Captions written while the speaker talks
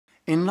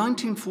In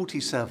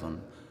 1947,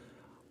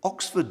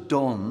 Oxford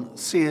Don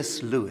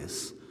C.S.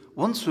 Lewis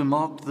once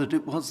remarked that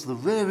it was the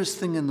rarest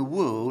thing in the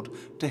world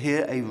to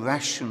hear a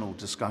rational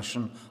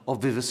discussion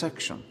of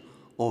vivisection,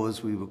 or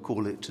as we would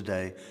call it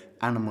today,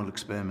 animal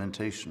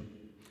experimentation.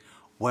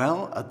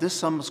 Well, at this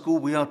summer school,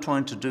 we are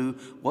trying to do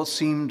what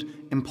seemed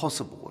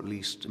impossible, at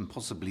least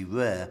impossibly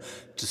rare,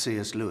 to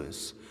C.S.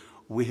 Lewis.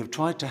 We have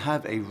tried to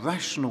have a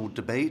rational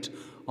debate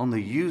on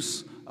the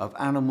use of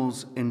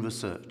animals in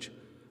research.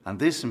 And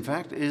this, in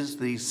fact, is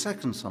the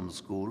second summer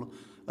school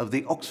of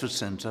the Oxford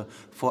Centre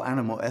for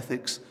Animal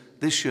Ethics,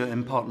 this year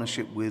in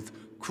partnership with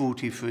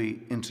Cruelty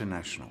Free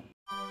International.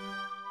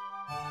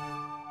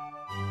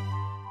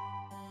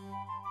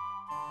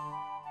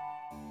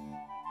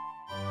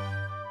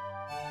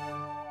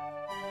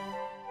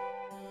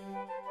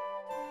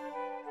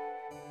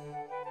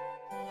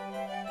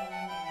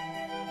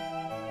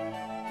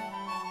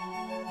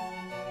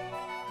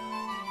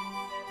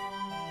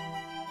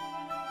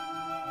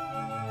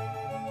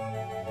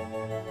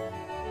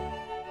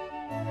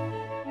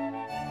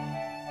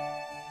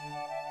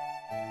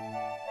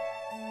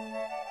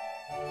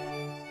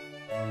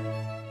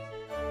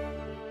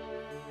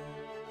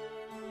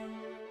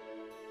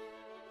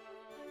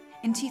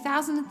 In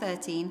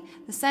 2013,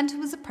 the Centre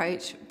was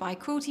approached by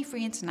Cruelty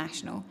Free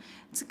International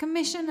to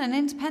commission an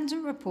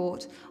independent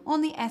report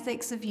on the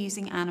ethics of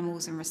using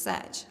animals in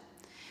research.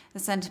 The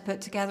Centre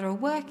put together a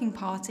working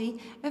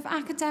party of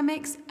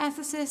academics,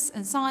 ethicists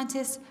and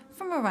scientists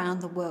from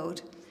around the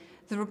world.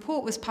 The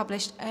report was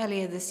published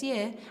earlier this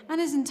year and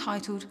is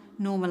entitled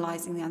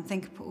Normalising the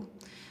Unthinkable.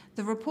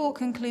 The report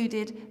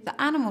concluded that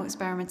animal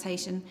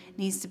experimentation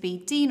needs to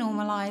be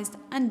denormalised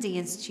and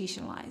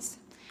deinstitutionalised.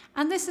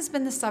 And this has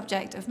been the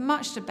subject of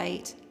much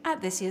debate at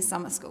this year's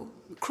summer school.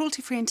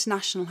 Cruelty Free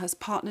International has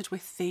partnered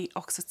with the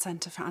Oxford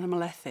Centre for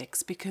Animal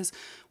Ethics because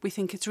we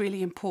think it's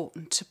really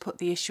important to put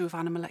the issue of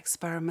animal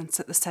experiments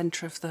at the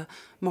centre of the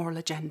moral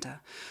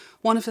agenda.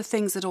 One of the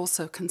things that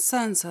also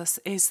concerns us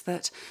is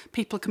that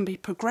people can be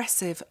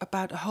progressive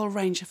about a whole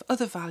range of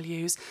other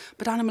values,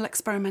 but animal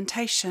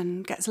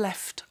experimentation gets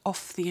left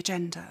off the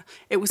agenda.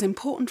 It was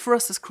important for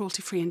us as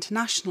Cruelty Free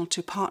International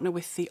to partner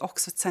with the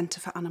Oxford Centre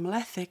for Animal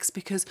Ethics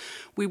because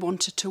we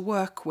wanted to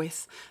work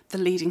with the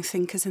leading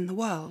thinkers in the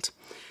world.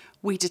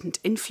 We didn't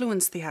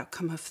influence the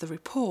outcome of the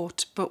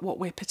report, but what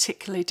we're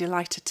particularly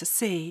delighted to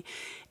see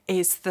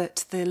is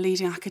that the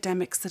leading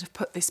academics that have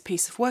put this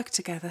piece of work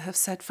together have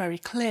said very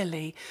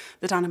clearly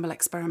that animal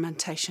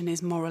experimentation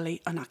is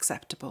morally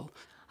unacceptable.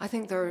 I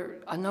think there are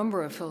a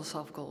number of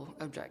philosophical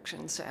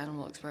objections to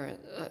animal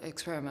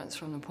experiments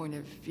from the point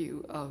of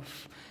view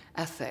of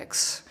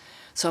ethics.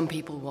 Some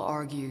people will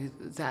argue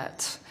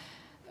that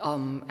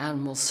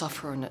animals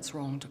suffer and it's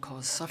wrong to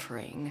cause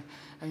suffering,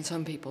 and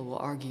some people will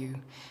argue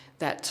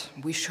that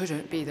we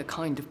shouldn't be the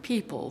kind of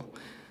people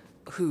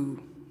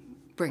who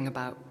bring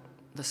about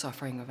the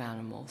suffering of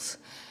animals.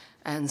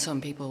 And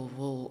some people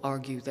will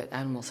argue that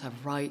animals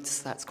have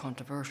rights. That's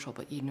controversial,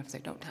 but even if they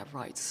don't have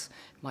rights,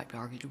 it might be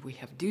argued that we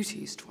have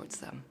duties towards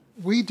them.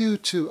 We do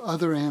to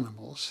other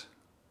animals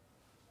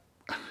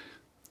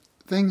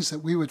things that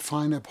we would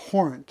find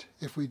abhorrent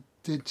if we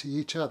did to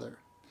each other.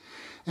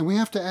 And we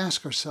have to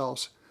ask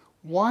ourselves,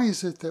 why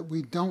is it that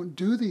we don't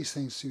do these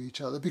things to each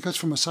other? Because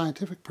from a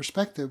scientific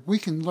perspective, we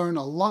can learn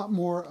a lot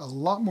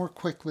more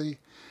quickly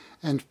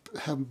and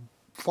have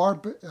far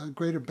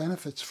greater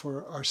benefits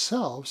for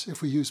ourselves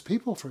if we use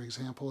people, for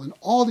example, in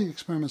all the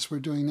experiments we're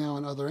doing now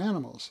on other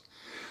animals.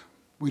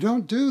 We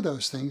don't do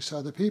those things to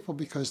other people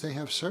because they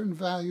have certain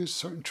values,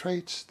 certain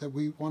traits that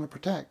we want to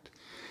protect.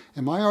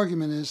 And my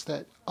argument is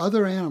that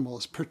other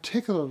animals,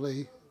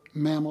 particularly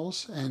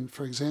mammals and,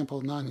 for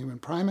example, non-human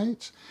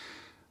primates,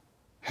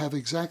 have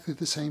exactly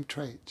the same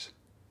traits,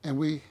 and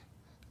we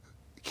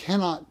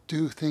cannot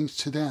do things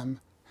to them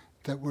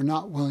that we're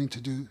not willing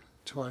to do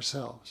to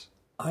ourselves.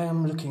 I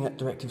am looking at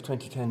Directive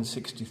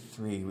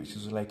 2010-63, which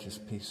is the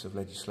latest piece of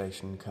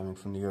legislation coming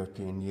from the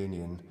European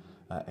Union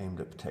aimed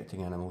at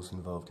protecting animals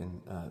involved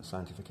in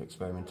scientific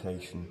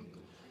experimentation.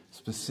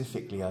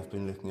 Specifically, I've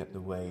been looking at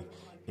the way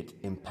it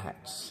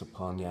impacts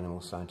upon the Animal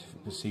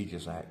Scientific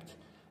Procedures Act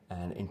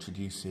and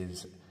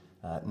introduces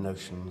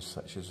notions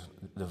such as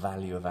the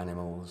value of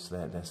animals,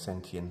 their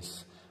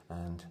sentience,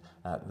 and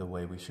the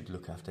way we should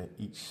look after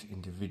each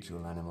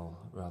individual animal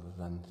rather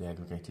than the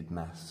aggregated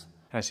mass.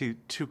 I see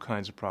two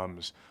kinds of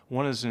problems.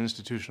 One is an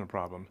institutional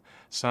problem.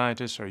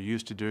 Scientists are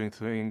used to doing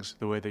things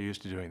the way they're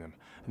used to doing them.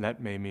 And that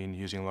may mean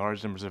using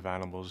large numbers of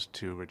animals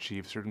to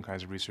achieve certain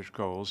kinds of research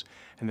goals,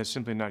 and they're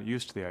simply not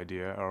used to the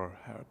idea or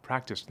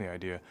practiced the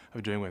idea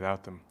of doing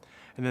without them.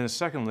 And then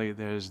secondly,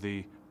 there's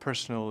the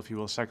personal, if you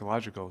will,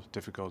 psychological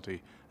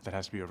difficulty that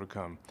has to be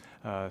overcome.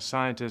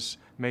 Scientists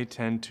may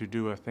tend to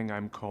do a thing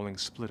I'm calling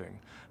splitting.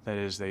 That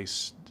is, they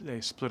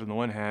split on the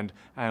one hand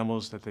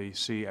animals that they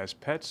see as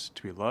pets,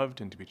 to be loved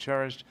and to be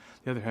cherished,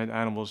 the other hand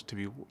animals to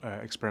be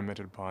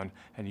experimented upon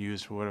and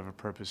used for whatever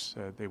purpose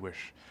they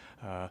wish.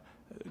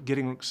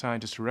 getting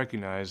scientists to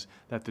recognize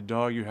that the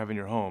dog you have in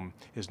your home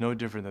is no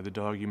different than the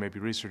dog you may be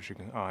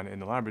researching on in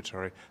the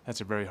laboratory,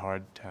 that's a very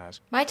hard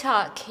task. My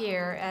talk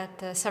here at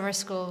the summer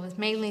school was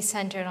mainly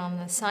centered on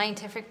the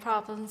scientific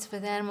problems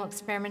with animal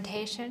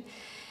experimentation.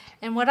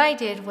 And what I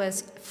did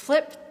was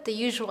flip the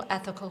usual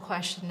ethical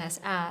question that's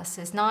asked,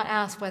 is not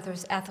ask whether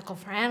it's ethical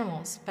for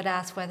animals, but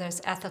ask whether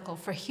it's ethical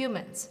for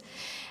humans.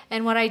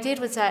 And what I did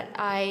was that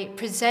I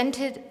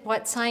presented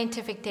what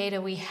scientific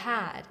data we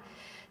had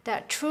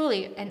that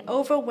truly and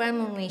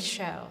overwhelmingly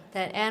show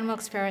that animal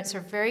experiments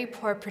are very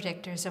poor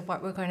predictors of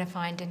what we're going to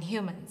find in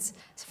humans.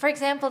 So for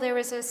example, there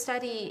was a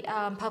study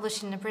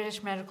published in the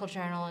British Medical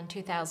Journal in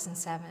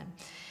 2007,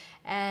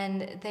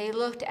 and they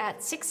looked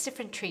at 6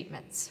 different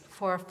treatments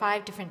for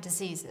 5 different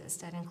diseases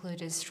that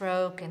included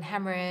stroke and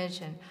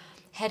hemorrhage and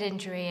head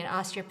injury and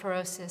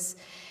osteoporosis.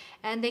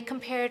 And they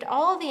compared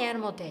all the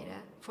animal data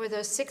for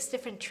those 6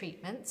 different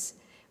treatments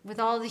with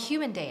all the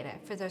human data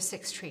for those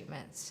 6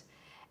 treatments.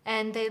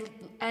 And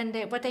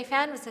what they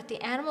found was that the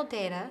animal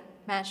data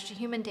matched to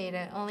human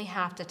data only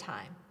half the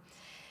time.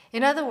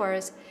 In other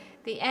words,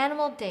 the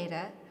animal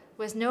data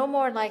was no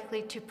more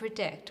likely to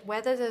predict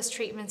whether those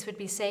treatments would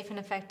be safe and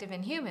effective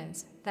in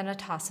humans than a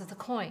toss of the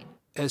coin.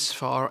 As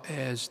far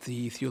as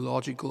the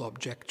theological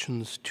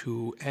objections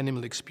to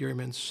animal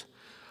experiments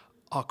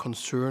are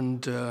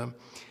concerned,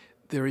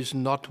 there is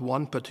not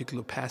one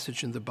particular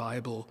passage in the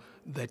Bible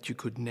that you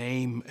could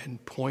name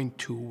and point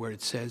to where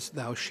it says,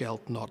 "Thou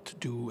shalt not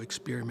do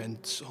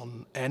experiments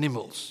on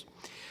animals."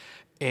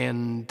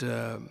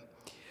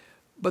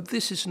 But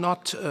this is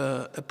not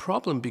a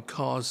problem,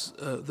 because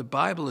the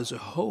Bible as a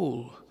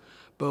whole,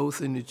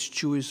 both in its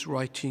Jewish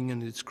writing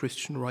and its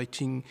Christian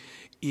writing,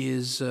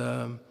 is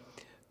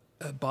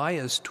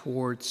biased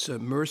towards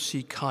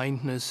mercy,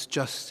 kindness,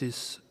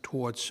 justice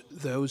towards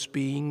those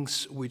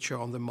beings which are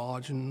on the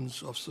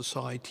margins of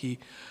society,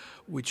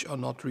 which are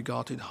not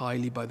regarded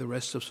highly by the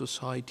rest of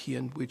society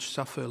and which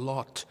suffer a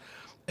lot.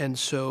 And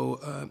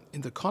so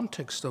in the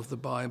context of the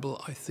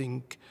Bible, I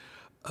think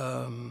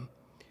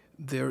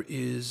there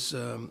is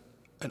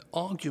an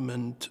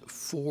argument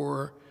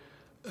for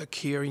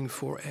caring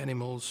for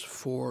animals,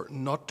 for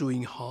not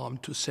doing harm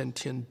to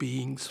sentient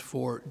beings,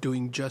 for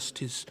doing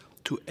justice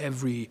to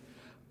every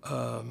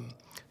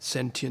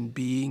sentient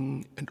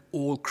being and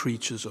all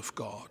creatures of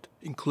God,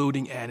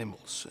 including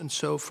animals. And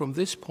so from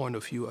this point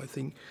of view, I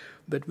think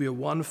that we are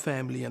one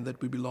family and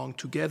that we belong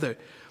together.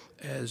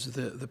 As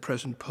the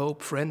present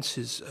Pope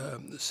Francis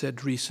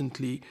said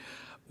recently,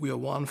 we are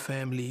one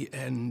family,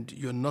 and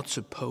you're not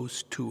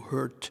supposed to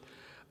hurt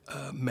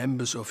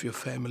members of your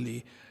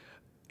family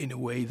in a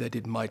way that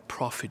it might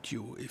profit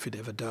you, if it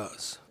ever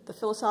does. The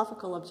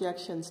philosophical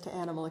objections to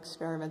animal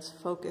experiments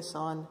focus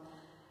on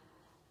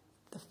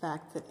the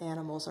fact that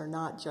animals are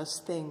not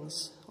just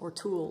things or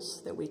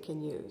tools that we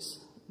can use,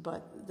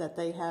 but that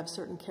they have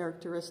certain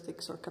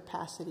characteristics or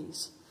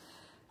capacities,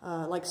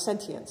 like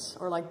sentience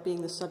or like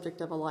being the subject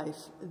of a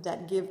life,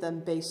 that give them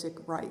basic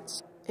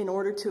rights. In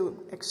order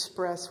to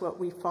express what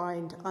we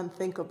find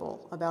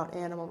unthinkable about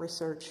animal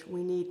research,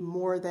 we need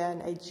more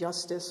than a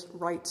justice,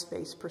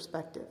 rights-based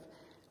perspective.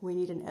 We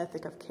need an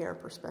ethic of care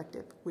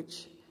perspective,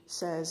 which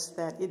says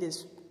that it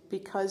is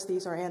because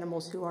these are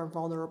animals who are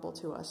vulnerable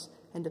to us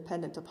and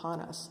dependent upon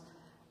us,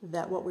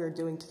 that what we're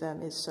doing to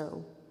them is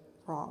so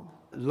wrong.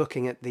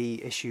 Looking at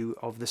the issue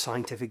of the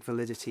scientific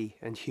validity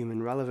and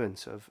human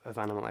relevance of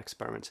animal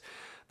experiments,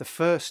 the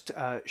first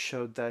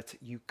showed that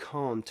you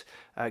can't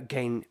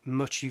gain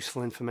much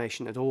useful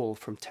information at all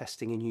from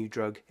testing a new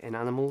drug in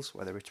animals,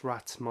 whether it's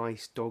rats,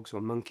 mice, dogs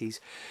or monkeys.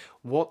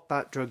 What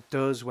that drug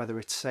does, whether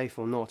it's safe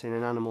or not in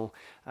an animal,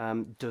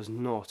 does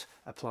not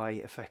apply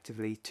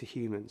effectively to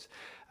humans.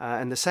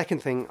 And the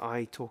second thing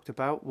I talked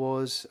about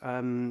was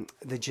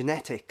the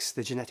genetics,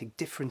 the genetic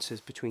differences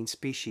between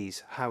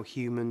species, how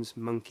humans,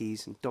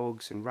 monkeys and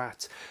dogs and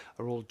rats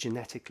are all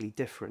genetically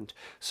different.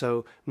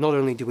 So not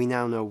only do we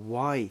now know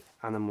why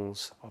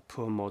animals are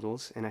poor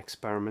models in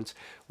experiments,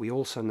 we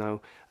also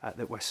know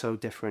that we're so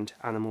different,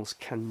 animals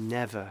can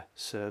never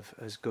serve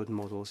as good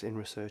models in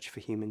research for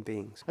human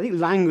beings. I think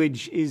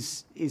language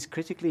is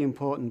critically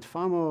important,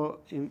 far more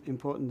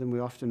important than we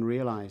often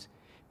realize,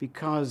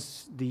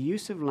 because the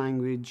use of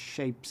language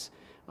shapes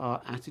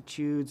our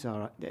attitudes,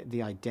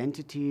 the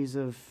identities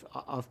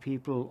of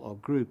people or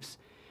groups.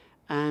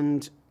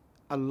 And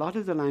a lot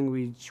of the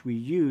language we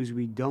use,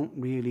 we don't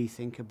really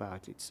think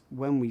about. It's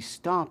when we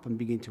stop and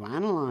begin to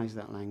analyze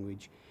that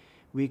language,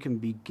 we can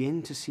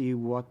begin to see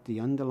what the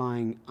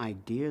underlying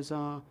ideas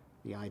are,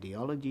 the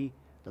ideology,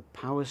 the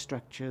power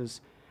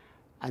structures,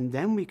 and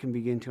then we can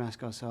begin to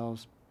ask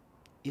ourselves,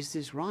 is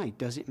this right?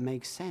 Does it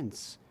make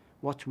sense?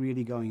 What's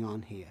really going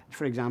on here?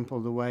 For example,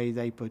 the way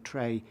they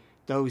portray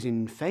those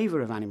in favor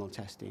of animal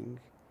testing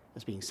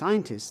as being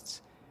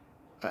scientists,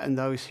 and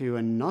those who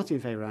are not in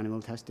favor of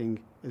animal testing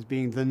as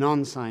being the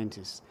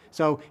non-scientists.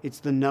 So it's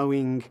the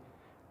knowing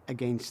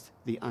against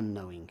the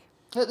unknowing.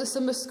 At the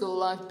summer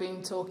school, I've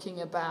been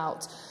talking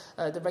about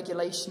the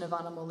regulation of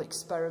animal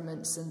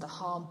experiments and the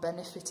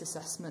harm-benefit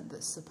assessment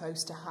that's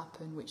supposed to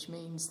happen, which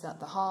means that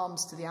the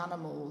harms to the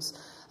animals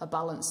are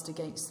balanced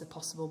against the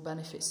possible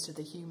benefits to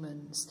the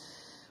humans.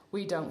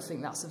 We don't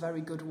think that's a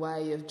very good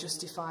way of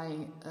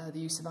justifying the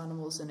use of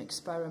animals in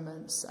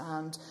experiments,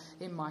 and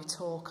in my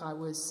talk I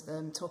was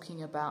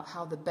talking about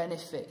how the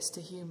benefits to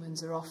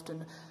humans are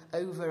often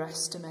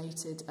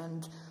overestimated,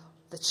 and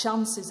the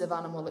chances of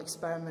animal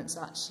experiments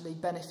actually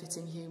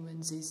benefiting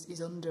humans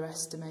is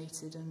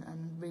underestimated,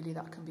 and really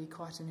that can be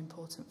quite an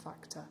important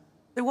factor.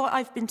 So what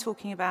I've been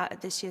talking about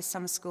at this year's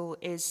summer school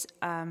is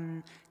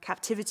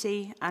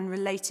captivity and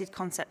related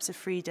concepts of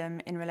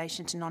freedom in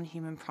relation to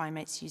non-human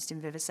primates used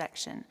in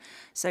vivisection.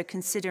 So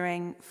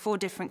considering 4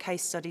 different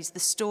case studies,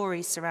 the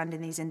stories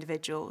surrounding these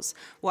individuals,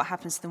 what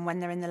happens to them when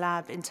they're in the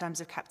lab in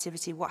terms of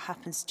captivity, what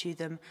happens to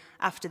them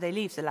after they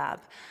leave the lab,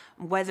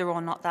 whether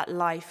or not that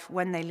life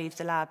when they leave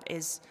the lab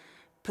is,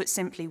 put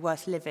simply,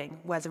 worth living,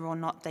 whether or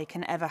not they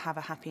can ever have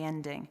a happy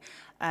ending.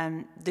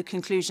 The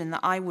conclusion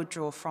that I would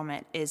draw from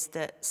it is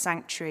that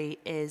sanctuary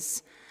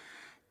is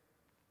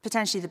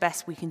potentially the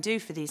best we can do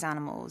for these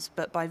animals,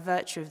 but by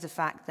virtue of the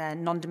fact they're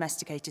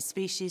non-domesticated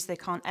species, they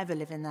can't ever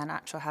live in their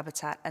natural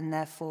habitat, and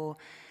therefore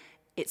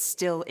it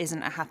still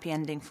isn't a happy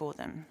ending for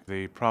them.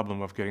 The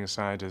problem of getting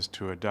scientists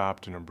to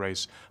adopt and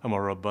embrace a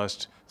more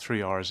robust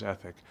 3 R's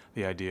ethic,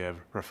 the idea of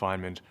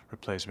refinement,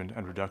 replacement,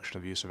 and reduction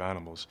of the use of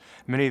animals.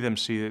 Many of them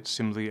see it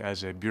simply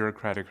as a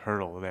bureaucratic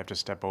hurdle that they have to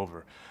step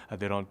over.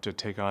 They don't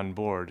take on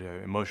board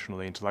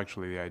emotionally,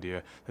 intellectually, the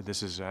idea that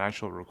this is an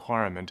actual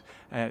requirement.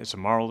 It's a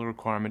moral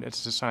requirement,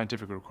 it's a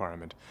scientific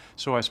requirement.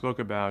 So I spoke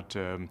about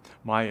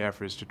my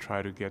efforts to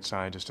try to get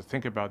scientists to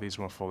think about these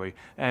more fully,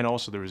 and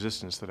also the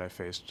resistance that I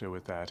faced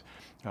with that.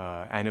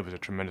 And it was a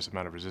tremendous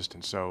amount of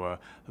resistance. So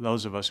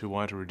those of us who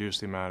want to reduce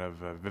the amount of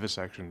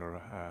vivisection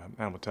or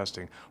animal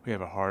testing, we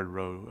have a hard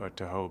road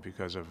to hoe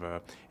because of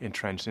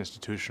entrenched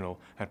institutional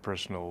and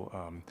personal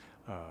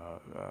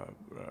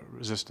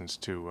resistance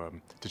to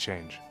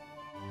change.